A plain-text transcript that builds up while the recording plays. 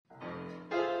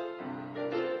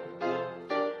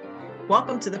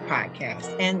Welcome to the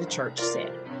podcast and the Church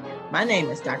Said. My name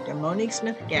is Dr. Monique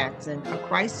Smith-Gadsden, a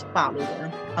Christ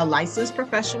follower, a licensed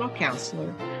professional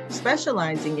counselor,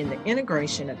 specializing in the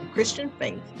integration of the Christian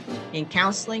faith in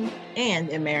counseling and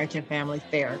in marriage and family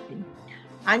therapy.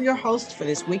 I'm your host for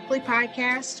this weekly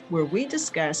podcast where we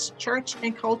discuss church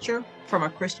and culture from a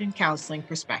Christian counseling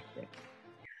perspective.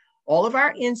 All of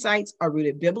our insights are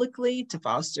rooted biblically to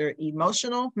foster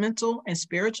emotional, mental, and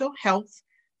spiritual health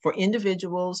for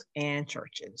individuals and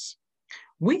churches.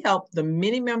 We help the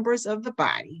many members of the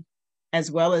body, as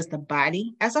well as the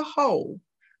body as a whole,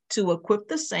 to equip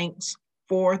the saints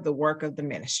for the work of the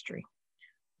ministry.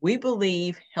 We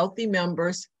believe healthy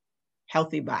members,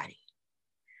 healthy body.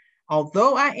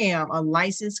 Although I am a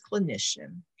licensed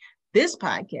clinician, this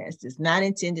podcast is not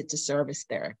intended to serve as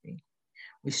therapy.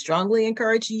 We strongly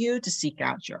encourage you to seek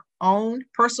out your own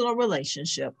personal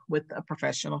relationship with a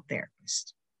professional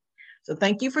therapist. So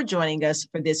thank you for joining us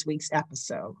for this week's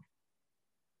episode.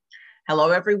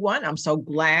 Hello, everyone. I'm so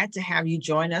glad to have you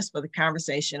join us for the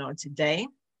conversation on today.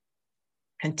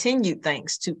 Continued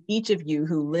thanks to each of you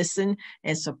who listen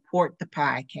and support the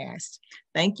podcast.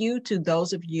 Thank you to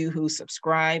those of you who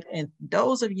subscribe and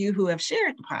those of you who have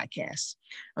shared the podcast.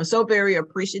 I'm so very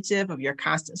appreciative of your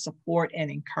constant support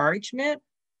and encouragement.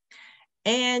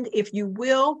 And if you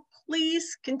will,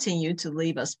 please continue to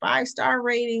leave us 5-star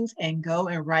ratings and go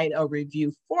and write a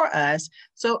review for us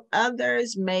so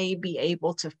others may be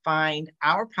able to find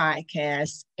our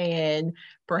podcast. And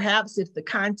perhaps if the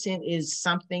content is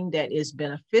something that is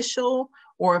beneficial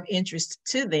or of interest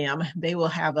to them, they will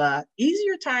have an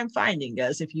easier time finding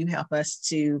us if you help us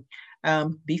to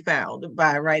be found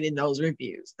by writing those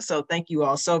reviews. So thank you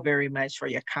all so very much for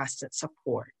your constant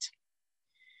support.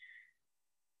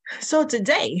 So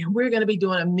today we're going to be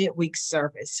doing a midweek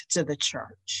service to the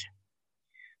church.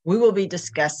 We will be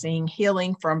discussing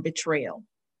healing from betrayal.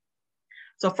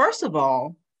 So first of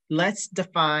all, let's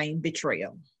define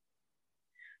betrayal.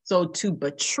 So to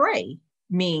betray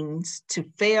means to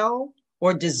fail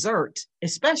or desert,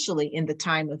 especially in the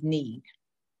time of need.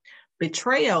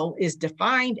 Betrayal is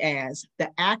defined as the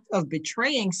act of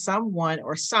betraying someone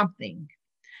or something,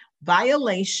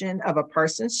 violation of a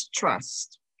person's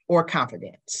trust or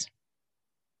confidence.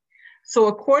 So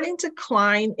according to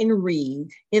Klein and Reed,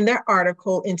 in their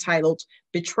article entitled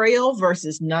Betrayal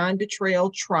versus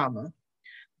Non-Betrayal Trauma,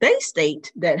 they state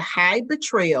that high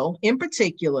betrayal in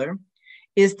particular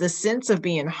is the sense of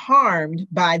being harmed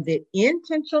by the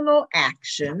intentional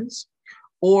actions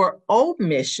or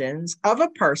omissions of a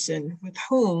person with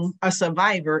whom a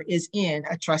survivor is in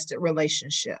a trusted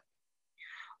relationship.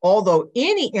 Although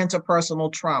any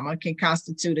interpersonal trauma can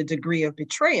constitute a degree of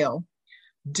betrayal,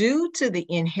 due to the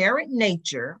inherent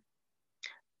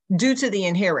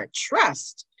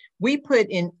trust we put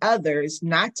in others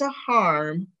not to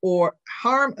harm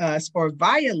us or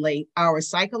violate our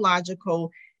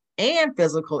psychological and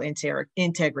physical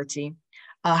integrity,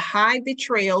 a high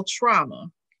betrayal trauma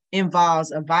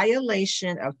involves a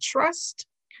violation of trust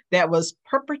that was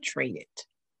perpetrated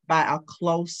by a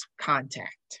close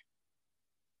contact.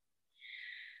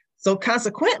 So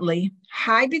consequently,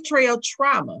 high betrayal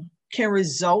trauma can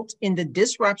result in the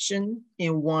disruption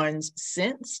in one's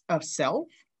sense of self,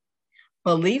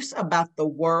 beliefs about the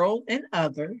world and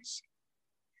others,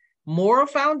 moral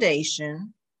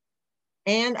foundation,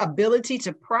 and ability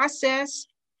to process,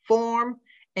 form,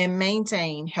 and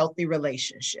maintain healthy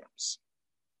relationships.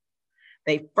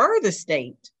 They further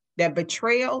state that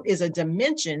betrayal is a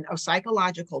dimension of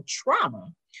psychological trauma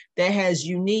that has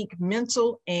unique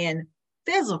mental and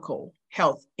physical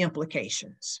health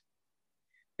implications.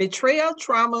 Betrayal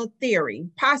trauma theory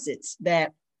posits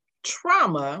that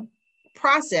trauma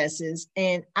processes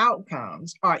and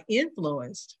outcomes are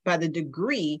influenced by the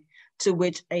degree to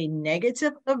which a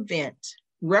negative event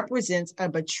represents a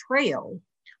betrayal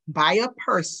by a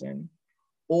person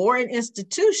or an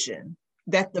institution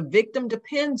that the victim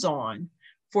depends on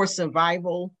for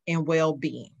survival and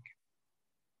well-being.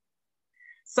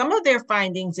 Some of their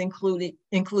findings include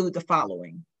the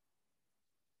following.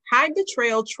 High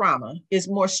betrayal trauma is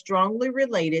more strongly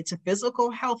related to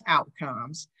physical health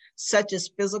outcomes, such as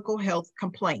physical health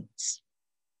complaints.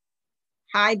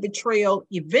 High betrayal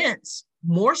events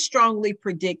more strongly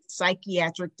predict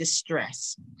psychiatric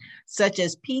distress, such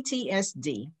as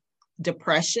PTSD,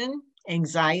 depression,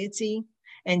 anxiety,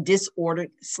 and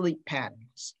disordered sleep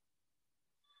patterns.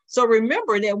 So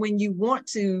remember that when you want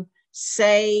to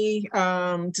say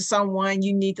to someone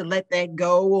you need to let that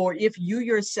go, or if you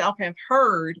yourself have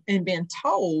heard and been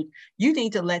told you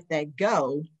need to let that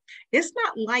go, it's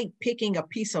not like picking a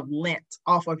piece of lint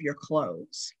off of your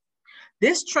clothes.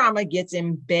 This trauma gets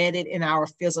embedded in our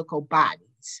physical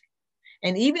bodies.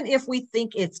 And even if we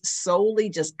think it's solely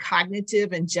just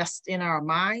cognitive and just in our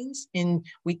minds, and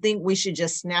we think we should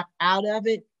just snap out of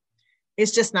it,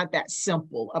 it's just not that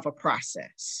simple of a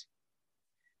process.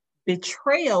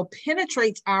 Betrayal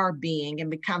penetrates our being and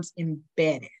becomes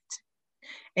embedded.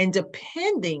 And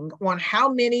depending on how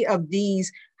many of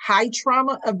these high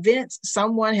trauma events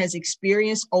someone has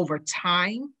experienced over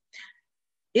time,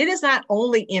 it is not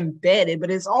only embedded, but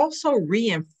it's also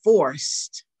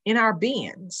reinforced in our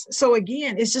beings. So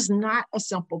again, it's just not a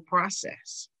simple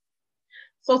process.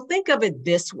 So think of it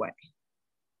this way.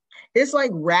 It's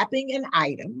like wrapping an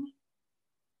item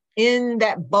in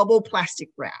that bubble plastic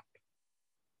wrap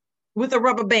with a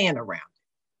rubber band around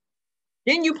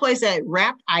it. Then you place that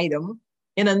wrapped item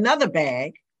in another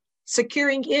bag,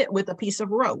 securing it with a piece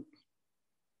of rope.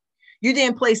 You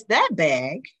then place that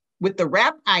bag with the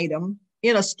wrapped item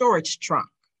in a storage trunk.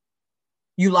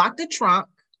 You lock the trunk,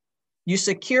 you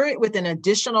secure it with an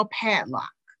additional padlock,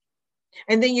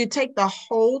 and then you take the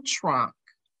whole trunk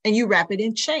and you wrap it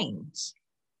in chains.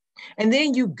 And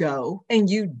then you go and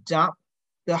you dump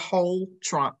the whole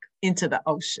trunk into the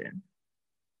ocean.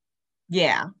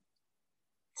 Yeah,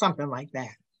 something like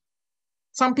that.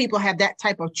 Some people have that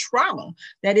type of trauma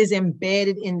that is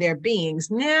embedded in their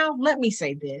beings. Now, let me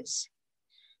say this.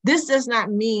 This does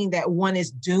not mean that one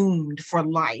is doomed for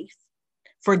life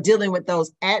for dealing with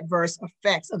those adverse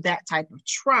effects of that type of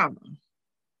trauma.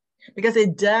 Because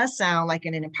it does sound like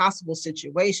an impossible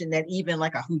situation that even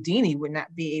like a Houdini would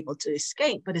not be able to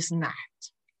escape, but it's not.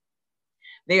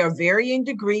 There are varying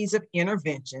degrees of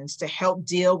interventions to help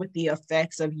deal with the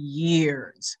effects of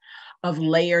years of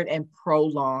layered and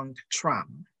prolonged trauma.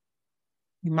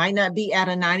 You might not be at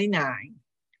a 99,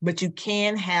 but you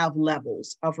can have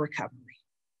levels of recovery.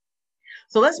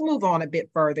 So let's move on a bit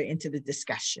further into the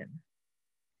discussion.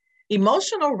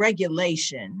 Emotional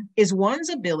regulation is one's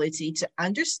ability to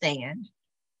understand,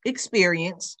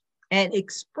 experience, and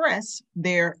express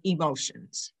their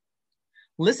emotions.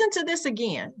 Listen to this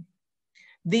again.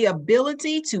 The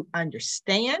ability to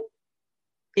understand,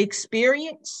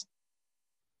 experience,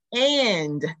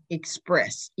 and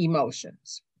express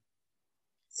emotions.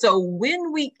 So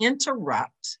when we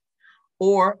interrupt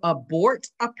or abort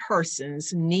a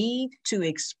person's need to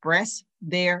express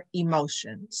their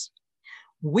emotions,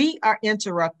 we are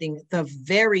interrupting the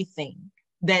very thing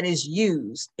that is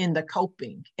used in the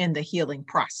coping and the healing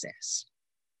process.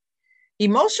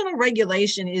 Emotional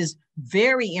regulation is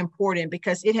very important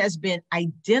because it has been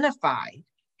identified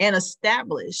and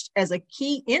established as a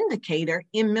key indicator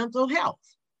in mental health.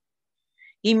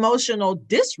 Emotional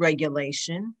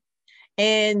dysregulation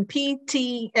and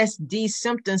PTSD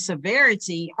symptom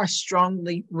severity are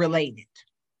strongly related.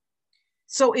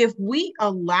 So if we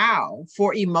allow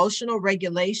for emotional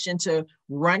regulation to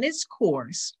run its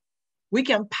course, we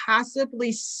can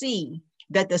possibly see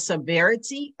that the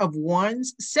severity of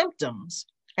one's symptoms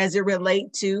as it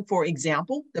relates to, for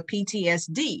example, the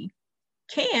PTSD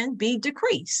can be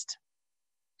decreased.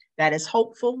 That is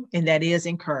hopeful and that is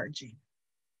encouraging.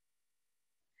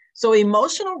 So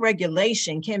emotional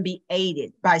regulation can be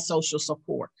aided by social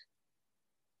support.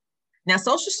 Now,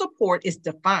 social support is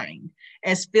defined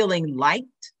as feeling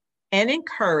liked and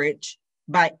encouraged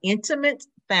by intimate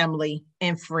family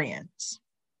and friends.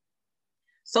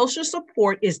 Social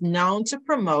support is known to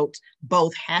promote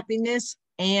both happiness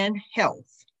and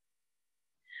health.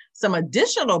 Some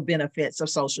additional benefits of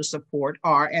social support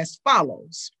are as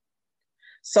follows.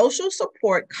 Social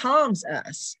support calms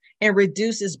us and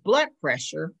reduces blood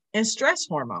pressure and stress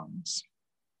hormones.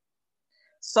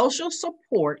 Social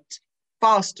support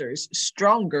fosters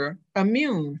stronger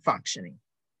immune functioning.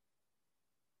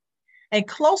 And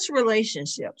close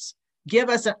relationships give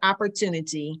us an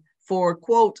opportunity for,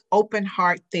 quote, open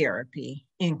heart therapy,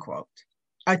 end quote,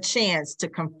 a chance to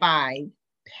confide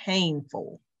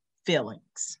painful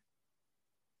feelings.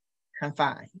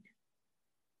 Confide.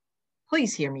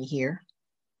 Please hear me here.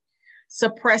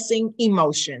 Suppressing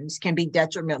emotions can be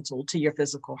detrimental to your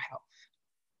physical health.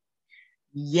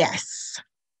 Yes,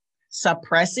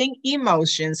 suppressing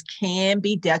emotions can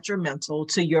be detrimental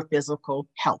to your physical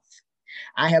health.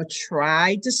 I have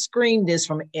tried to scream this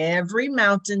from every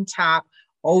mountaintop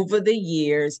over the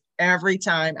years, every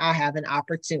time I have an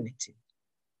opportunity.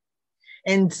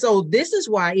 And so this is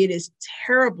why it is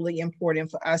terribly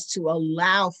important for us to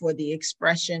allow for the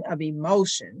expression of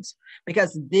emotions,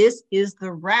 because this is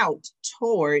the route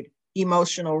toward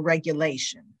emotional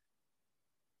regulation.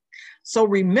 So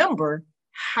remember,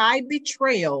 high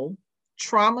betrayal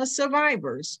trauma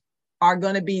survivors are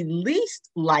going to be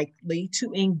least likely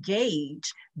to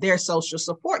engage their social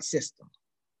support system.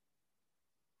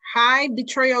 High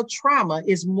betrayal trauma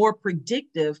is more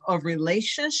predictive of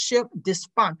relationship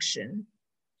dysfunction,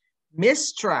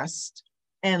 mistrust,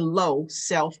 and low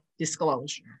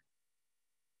self-disclosure.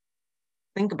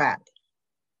 Think about it.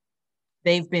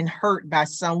 They've been hurt by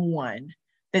someone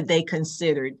that they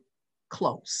considered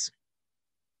close.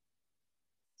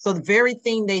 So the very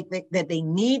thing that they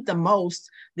need the most,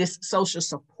 this social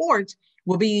support,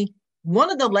 will be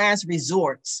one of the last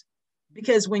resorts,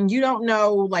 because when you don't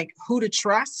know like who to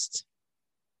trust,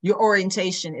 your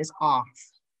orientation is off.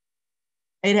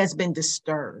 It has been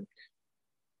disturbed.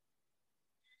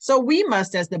 So we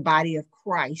must, as the body of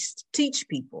Christ, teach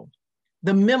people,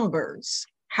 the members,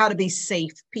 how to be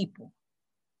safe people.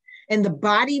 And the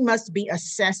body must be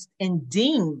assessed and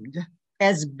deemed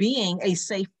as being a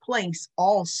safe place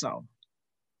also.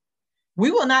 We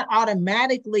will not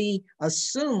automatically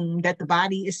assume that the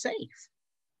body is safe.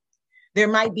 There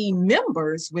might be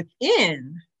members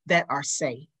within that are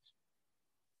safe,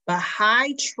 but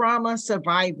high trauma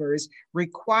survivors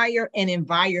require an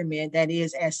environment that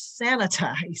is as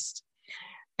sanitized,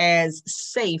 as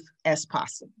safe as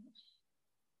possible.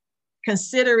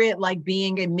 Consider it like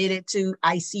being admitted to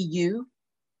ICU,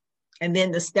 and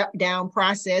then the step down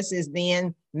process is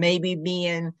then maybe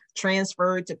being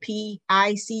transferred to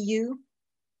PICU,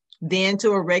 then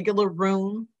to a regular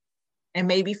room, and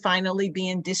maybe finally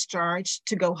being discharged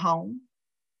to go home.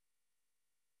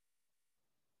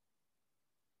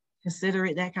 Consider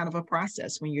it that kind of a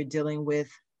process when you're dealing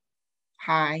with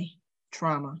high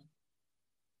trauma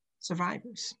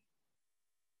survivors.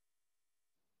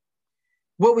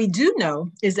 What we do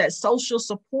know is that social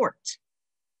support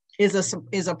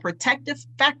is a protective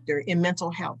factor in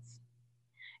mental health.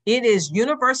 It is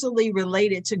universally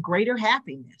related to greater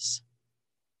happiness.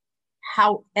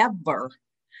 However,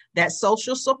 that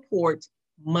social support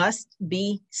must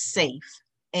be safe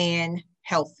and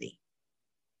healthy.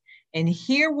 And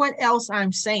hear what else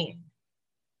I'm saying.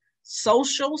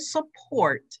 Social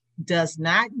support does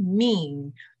not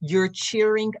mean you're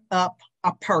cheering up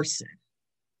a person.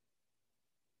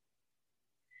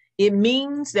 It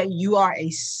means that you are a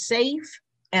safe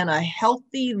and a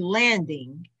healthy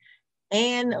landing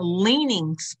and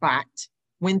leaning spot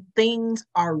when things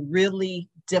are really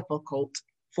difficult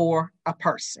for a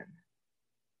person.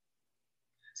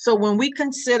 So when we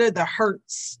consider the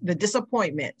hurts, the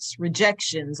disappointments,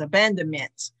 rejections,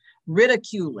 abandonments,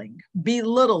 ridiculing,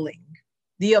 belittling,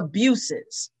 the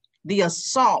abuses, the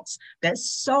assaults that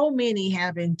so many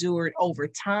have endured over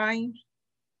time,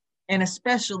 and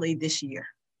especially this year,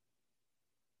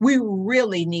 we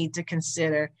really need to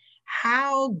consider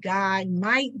how God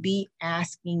might be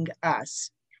asking us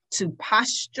to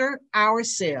posture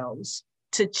ourselves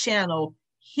to channel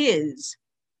His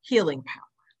healing power.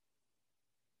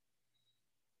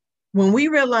 When we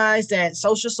realize that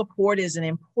social support is an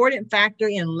important factor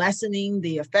in lessening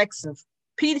the effects of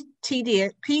PTSD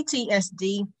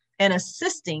and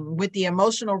assisting with the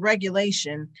emotional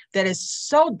regulation that is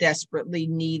so desperately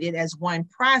needed as one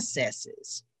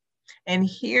processes, and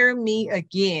hear me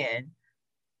again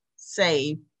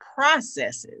say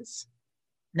processes,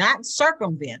 not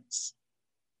circumvents,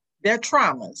 their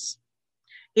traumas,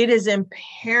 it is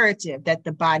imperative that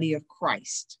the body of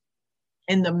Christ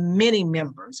and the many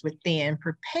members within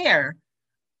prepare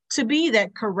to be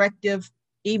that corrective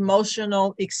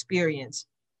emotional experience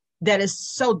that is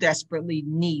so desperately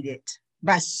needed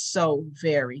by so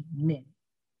very many.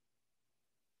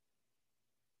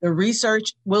 The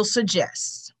research will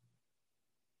suggest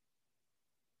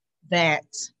that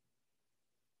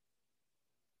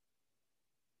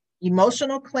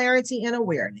emotional clarity and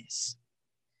awareness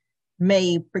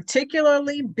may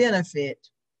particularly benefit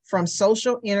from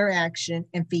social interaction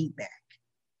and feedback.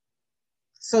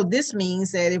 So this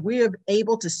means that if we are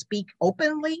able to speak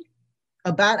openly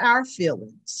about our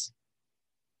feelings,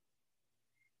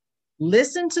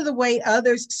 listen to the way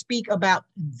others speak about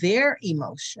their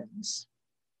emotions,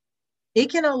 it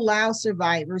can allow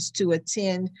survivors to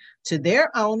attend to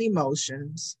their own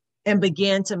emotions and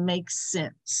begin to make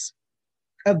sense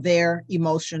of their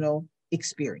emotional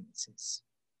experiences.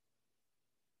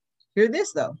 Hear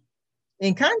this though.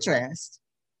 In contrast,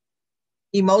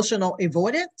 emotional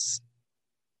avoidance,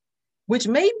 which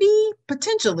may be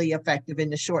potentially effective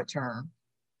in the short term,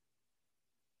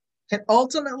 can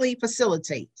ultimately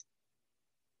facilitate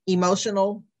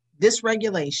emotional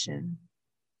dysregulation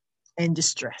and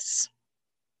distress.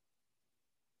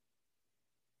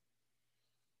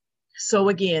 So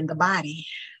again, the body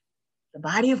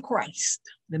of Christ,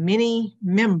 the many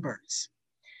members,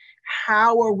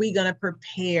 how are we going to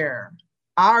prepare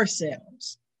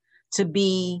ourselves to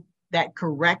be that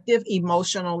corrective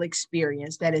emotional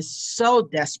experience that is so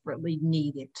desperately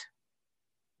needed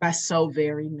by so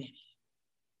very many.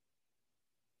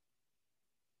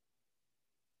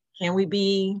 Can we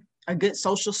be a good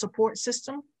social support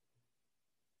system?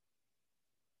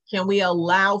 Can we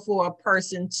allow for a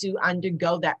person to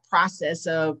undergo that process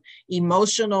of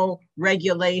emotional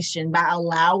regulation by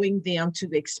allowing them to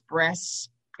express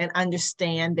and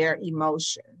understand their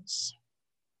emotions?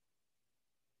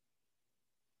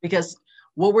 Because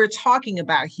what we're talking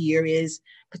about here is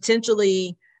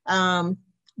potentially the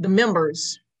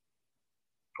members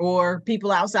or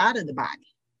people outside of the body.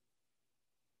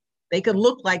 They could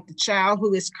look like the child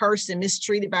who is cursed and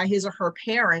mistreated by his or her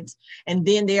parents, and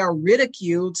then they are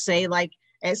ridiculed, say, like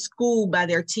at school by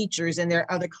their teachers and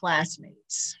their other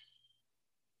classmates.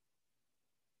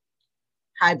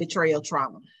 High betrayal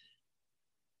trauma.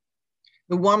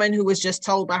 The woman who was just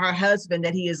told by her husband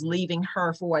that he is leaving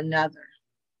her for another.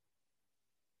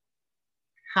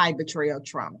 High betrayal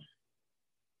trauma.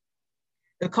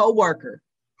 The coworker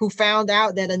who found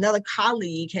out that another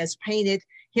colleague has painted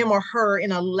him or her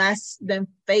in a less than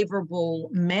favorable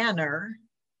manner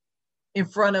in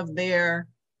front of their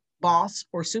boss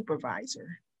or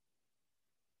supervisor.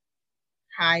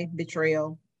 High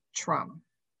betrayal trauma.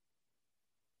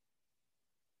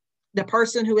 The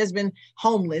person who has been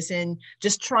homeless and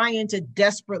just trying to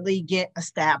desperately get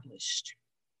established.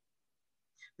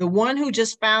 The one who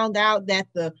just found out that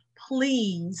the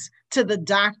pleas to the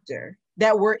doctor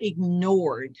that were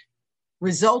ignored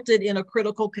resulted in a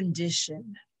critical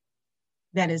condition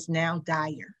that is now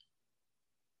dire.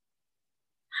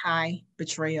 High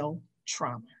betrayal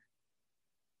trauma.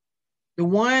 The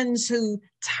ones who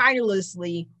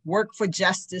tirelessly work for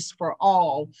justice for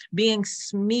all, being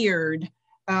smeared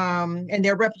and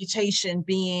their reputation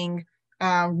being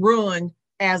ruined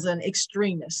as an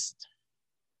extremist.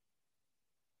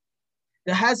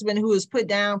 The husband who is put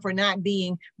down for not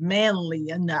being manly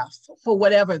enough for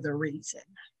whatever the reason.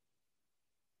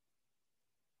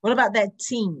 What about that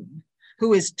teen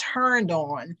who is turned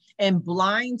on and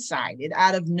blindsided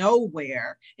out of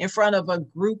nowhere in front of a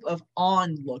group of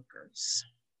onlookers?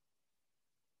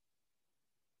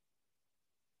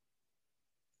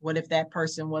 What if that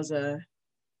person was a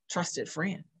trusted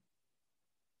friend?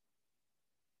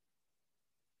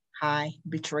 High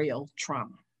betrayal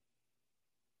trauma.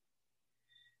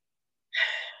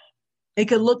 It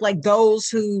could look like those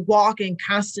who walk in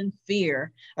constant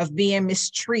fear of being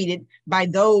mistreated by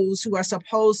those who are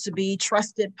supposed to be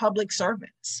trusted public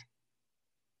servants.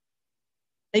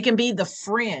 It can be the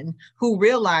friend who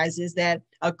realizes that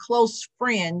a close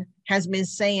friend has been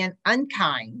saying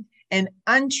unkind and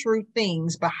untrue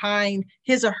things behind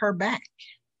his or her back.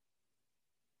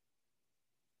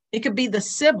 It could be the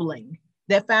sibling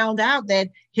that found out that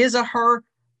his or her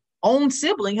own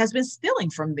sibling has been stealing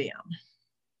from them.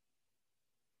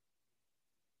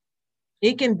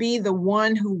 It can be the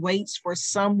one who waits for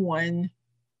someone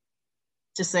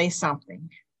to say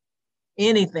something,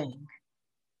 anything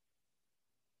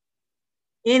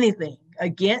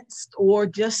against or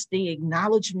just the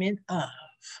acknowledgement of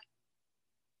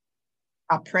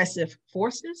oppressive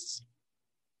forces,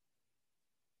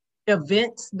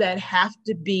 events that have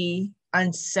to be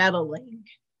unsettling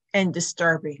and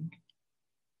disturbing.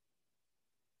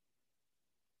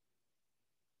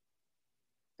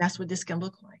 That's what this can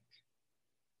look like.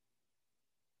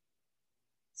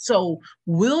 So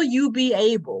will you be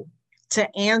able to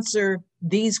answer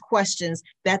these questions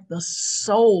that the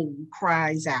soul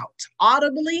cries out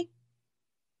audibly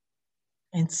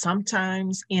and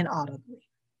sometimes inaudibly?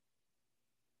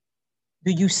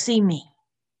 Do you see me?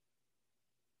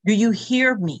 Do you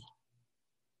hear me?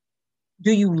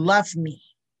 Do you love me?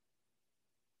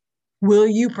 Will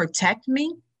you protect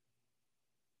me?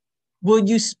 Will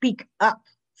you speak up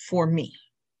for me?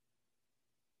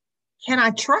 Can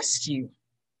I trust you?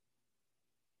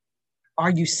 Are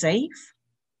you safe?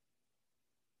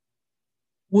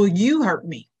 Will you hurt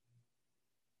me?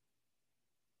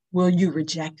 Will you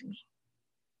reject me?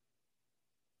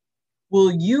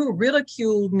 Will you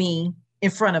ridicule me in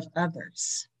front of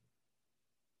others?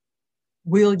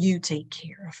 Will you take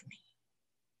care of me?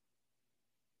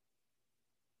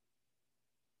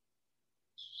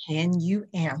 Can you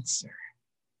answer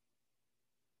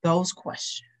those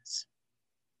questions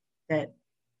that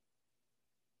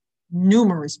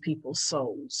numerous people's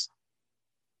souls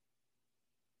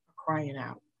are crying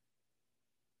out?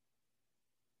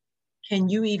 Can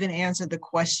you even answer the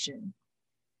question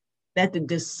that the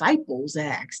disciples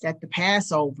asked at the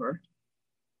Passover?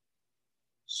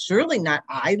 Surely not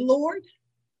I, Lord?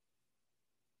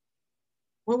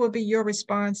 What would be your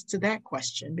response to that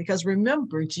question? Because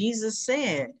remember, Jesus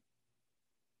said,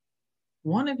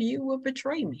 one of you will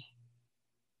betray me.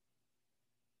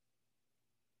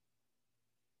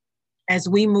 As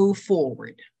we move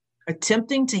forward,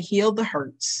 attempting to heal the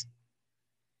hurts,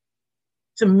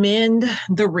 to mend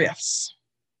the rifts,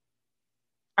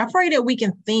 I pray that we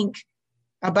can think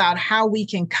about how we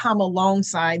can come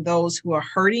alongside those who are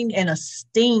hurting and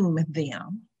esteem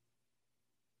them.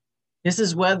 This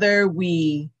is whether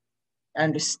we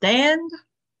understand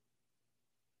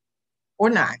or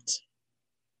not,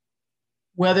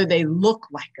 whether they look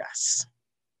like us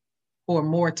or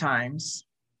more times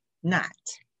not.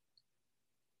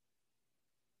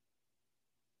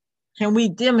 Can we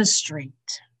demonstrate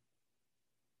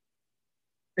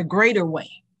the greater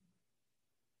way,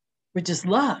 which is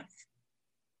love,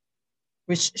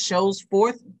 which shows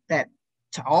forth that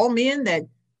to all men that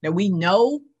we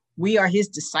know we are his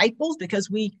disciples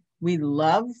because we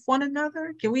love one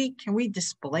another? Can we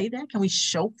display that? Can we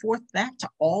show forth that to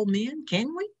all men?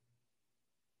 Can we?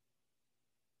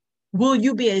 Will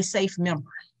you be a safe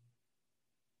member?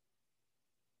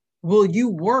 Will you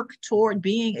work toward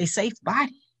being a safe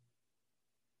body?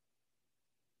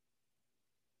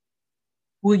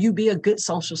 Will you be a good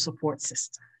social support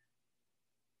system?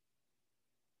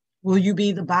 Will you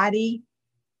be the body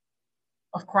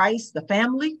of Christ, the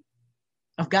family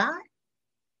of God?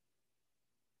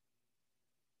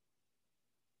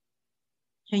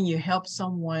 Can you help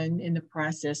someone in the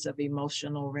process of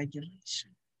emotional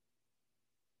regulation?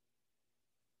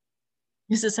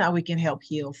 This is how we can help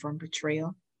heal from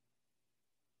betrayal.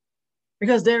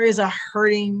 Because there is a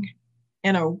hurting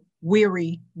and a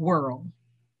weary world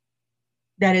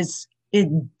that is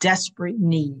in desperate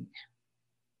need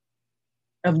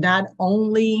of not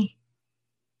only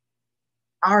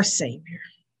our Savior,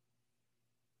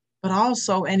 but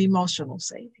also an emotional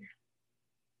Savior.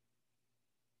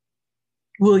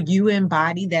 Will you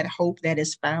embody that hope that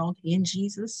is found in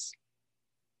Jesus?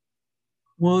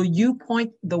 Will you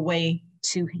point the way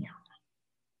to him?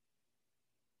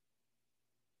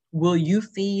 Will you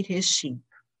feed his sheep?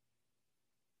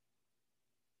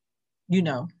 You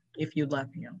know, if you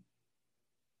love him.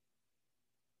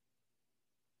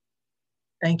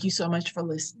 Thank you so much for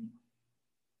listening.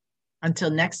 Until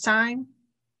next time,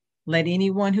 let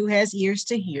anyone who has ears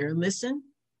to hear listen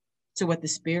to what the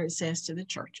Spirit says to the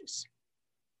churches.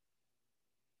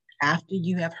 After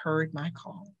you have heard my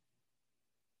call,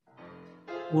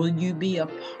 will you be a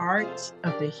part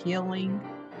of the healing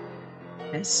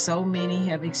that so many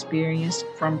have experienced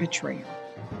from betrayal?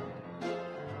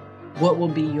 What will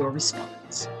be your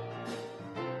response?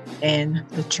 And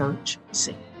the church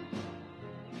said.